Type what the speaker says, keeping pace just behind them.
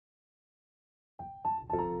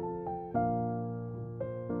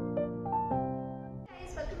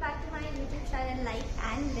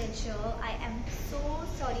Lifeandleisure. I am so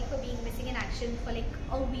sorry for being missing in action for like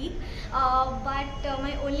a week, but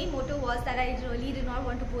my only motto was that I really did not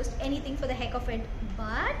want to post anything for the heck of it.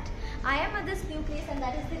 But I am at this new place, and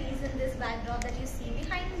that is the reason this backdrop that you see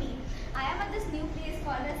behind me. I am at this new place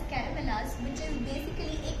called as Caramella, which is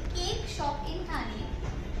basically a cake shop in Thane.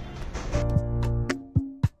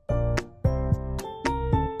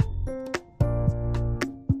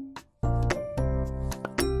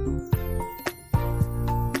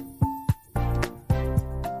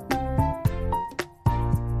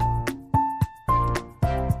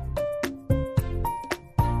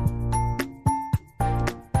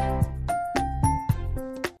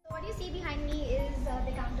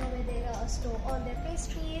 Store all their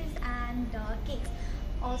pastries and cakes.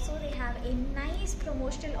 Also, they have a nice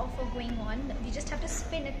promotional offer going on. We just have to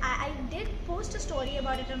spin it. I did post a story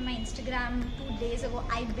about it on my Instagram 2 days ago,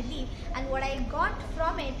 I believe, and what I got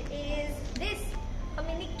from it is this, a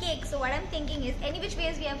mini cake. So what I'm thinking is, any which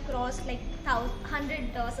ways we have crossed like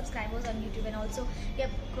 100 subscribers on YouTube, and also we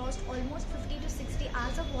have crossed almost 50 to 60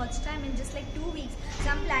 hours of watch time in just like 2 weeks. So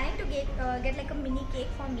I'm planning to get like a mini cake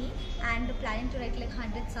for me, and planning to like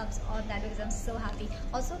 100 subs on that, because I'm so happy.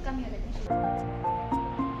 Also, come here, let me show you.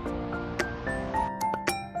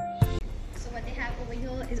 So what they have over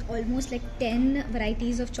here is almost like 10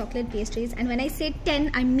 varieties of chocolate pastries, and when I say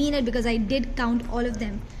 10, I mean it, because I did count all of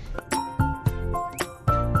them.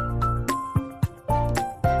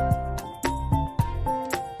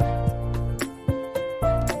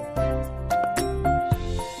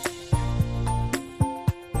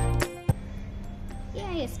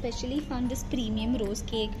 I especially found this premium rose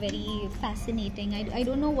cake very fascinating. I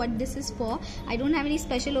don't know what this is for. I don't have any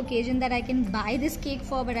special occasion that I can buy this cake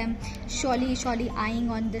for, but I'm surely eyeing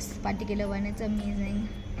on this particular one. It's amazing.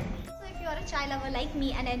 So if you're a chai lover like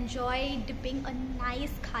me and enjoy dipping a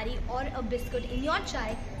nice curry or a biscuit in your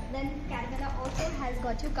chai, then Caramella also has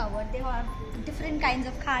got you covered. They have different kinds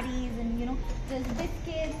of curries, and you know, there's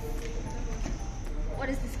biscuits. What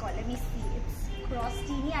is this called? Let me see. It's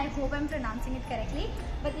crostini. I hope I'm pronouncing it correctly.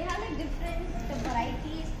 But they have like different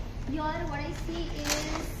varieties. Here what I see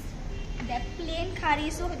is they're plain curry.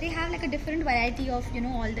 So they have like a different variety of, you know,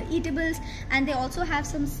 all the eatables, and they also have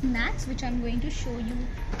some snacks, which I'm going to show you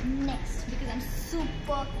next, because I'm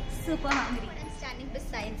super hungry. What I'm standing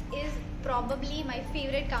beside is probably my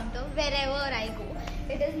favorite counter wherever I go.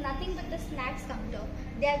 It is nothing but the snacks counter.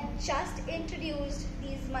 They have just introduced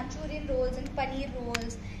these Manchurian rolls and paneer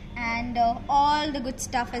rolls and all the good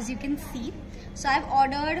stuff, as you can see. So I've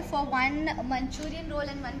ordered for one Manchurian roll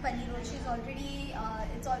and one paneer roll. She's already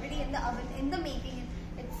it's already in the oven, in the making.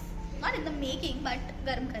 It's not in the making, but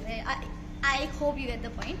garam kar rahe. I hope you get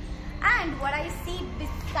the point. And what I see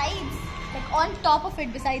besides, like on top of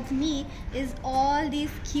it, besides me, is all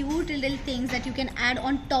these cute little things that you can add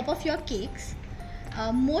on top of your cakes.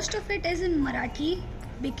 Most of it is in Marathi,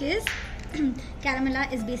 because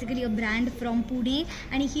Caramella is basically a brand from Pune,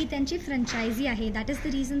 and ही त्यांची franchisee आहे. That is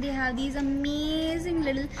the reason they have these amazing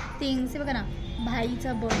little things. हे बघा ना,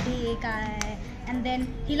 भाईचा birthday काय, and then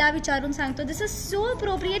हिला विचारून सांगतो. This is so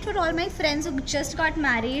appropriate for all my friends who just got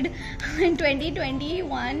married in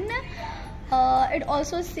 2021. It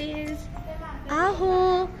also says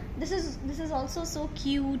Aho. This is also so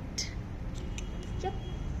cute. Yep.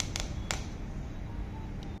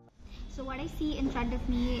 So what I see in front of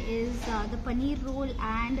me is the paneer roll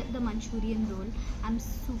and the Manchurian roll. I'm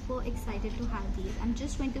super excited to have these. I'm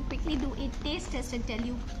just going to quickly do a taste test and tell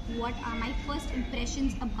you what are my first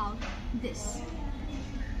impressions about this.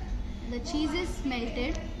 The cheese is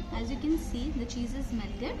melted. As you can see, the cheese is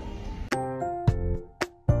melted.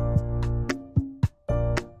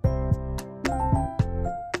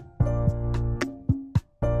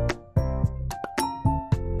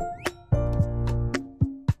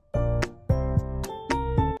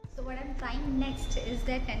 Next is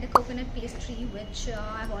their tender coconut pastry, which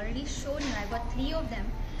I've already shown you. I've got 3 of them.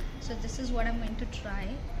 So this is what I'm going to try.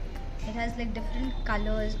 It has like different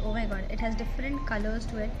colors. Oh my god, it has different colors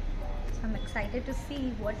to it. So I'm excited to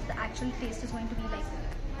see what the actual taste is going to be like.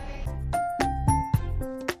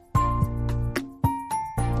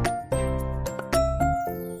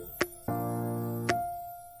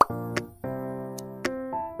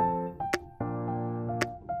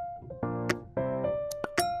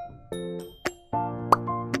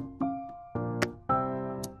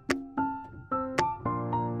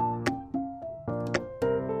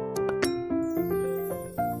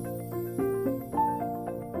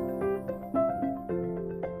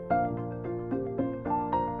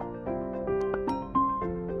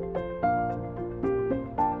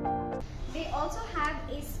 also have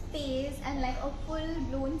a space and like a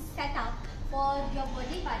full-blown setup for your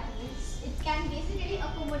birthday parties. It can basically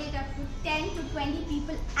accommodate up to 10 to 20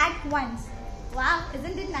 people at once. Wow,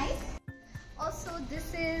 isn't it nice? Also,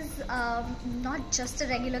 this is not just a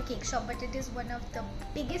regular cake shop, but it is one of the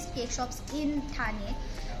biggest cake shops in Thane.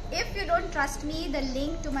 If you don't trust me, the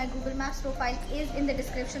link to my Google Maps profile is in the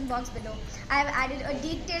description box below. I have added a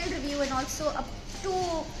detailed review and also up to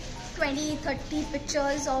 20-30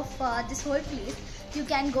 pictures of this whole place. You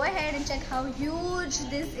can go ahead and check how huge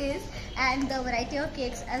this is and the variety of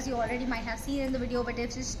cakes, as you already might have seen in the video. But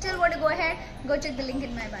if you still want to go ahead, go check the link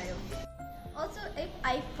in my bio. Also, if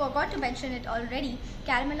I forgot to mention it already,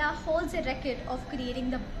 Caramella holds a record of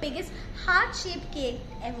creating the biggest heart-shaped cake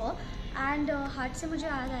ever. And heart se mujhe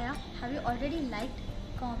yaad aaya, have you already liked,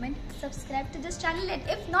 comment, subscribe to this channel? And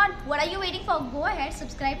if not, what are you waiting for? Go ahead,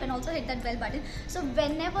 subscribe and also hit that bell button. So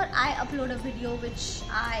whenever I upload a video, which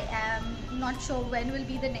I am not sure when will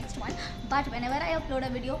be the next one, but whenever I upload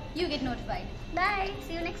a video, you get notified. Bye,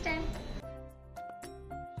 see you next time.